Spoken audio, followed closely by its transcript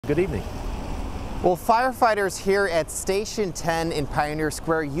Good evening. Well, firefighters here at Station 10 in Pioneer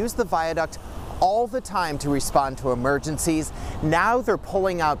Square use the viaduct all the time to respond to emergencies. Now they're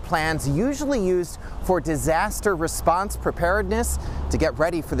pulling out plans usually used for disaster response preparedness to get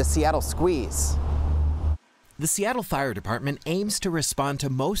ready for the Seattle squeeze. The Seattle Fire Department aims to respond to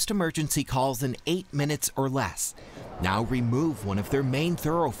most emergency calls in 8 minutes or less. Now remove one of their main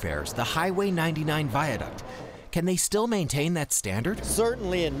thoroughfares, the Highway 99 viaduct. Can they still maintain that standard?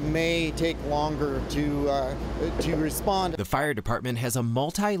 Certainly it may take longer to respond. The fire department has a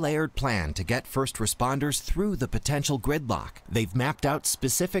multi-layered plan to get first responders through the potential gridlock. They've mapped out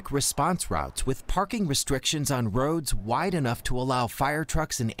specific response routes with parking restrictions on roads wide enough to allow fire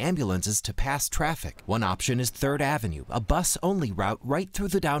trucks and ambulances to pass traffic. One option is 3rd Avenue, a bus-only route right through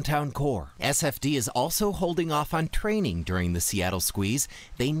the downtown core. SFD is also holding off on training during the Seattle squeeze.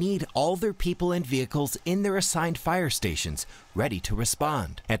 They need all their people and vehicles in their assigned fire stations ready to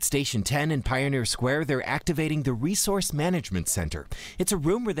respond. At Station 10 in Pioneer Square, they're activating the Resource Management Center. It's a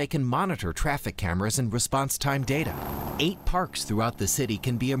room where they can monitor traffic cameras and response time data. 8 parks throughout the city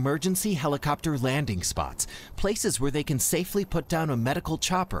can be emergency helicopter landing spots, places where they can safely put down a medical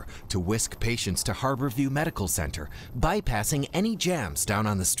chopper to whisk patients to Harborview Medical Center, bypassing any jams down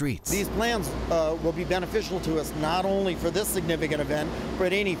on the streets. These plans will be beneficial to us not only for this significant event,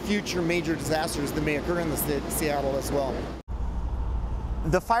 but any future major disasters that may occur in the city of Seattle as well.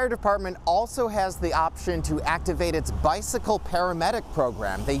 The fire department also has the option to activate its bicycle paramedic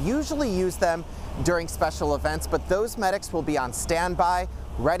program. They usually use them during special events, but those medics will be on standby,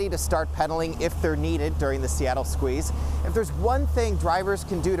 ready to start pedaling if they're needed during the Seattle squeeze. If there's one thing drivers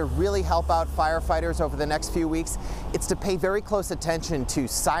can do to really help out firefighters over the next few weeks, it's to pay very close attention to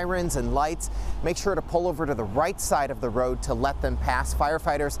sirens and lights. Make sure to pull over to the right side of the road to let them pass.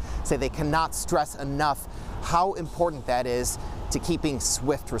 Firefighters say they cannot stress enough how important that is to keeping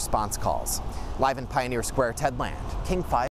swift response calls. Live in Pioneer Square, Ted Land, King 5.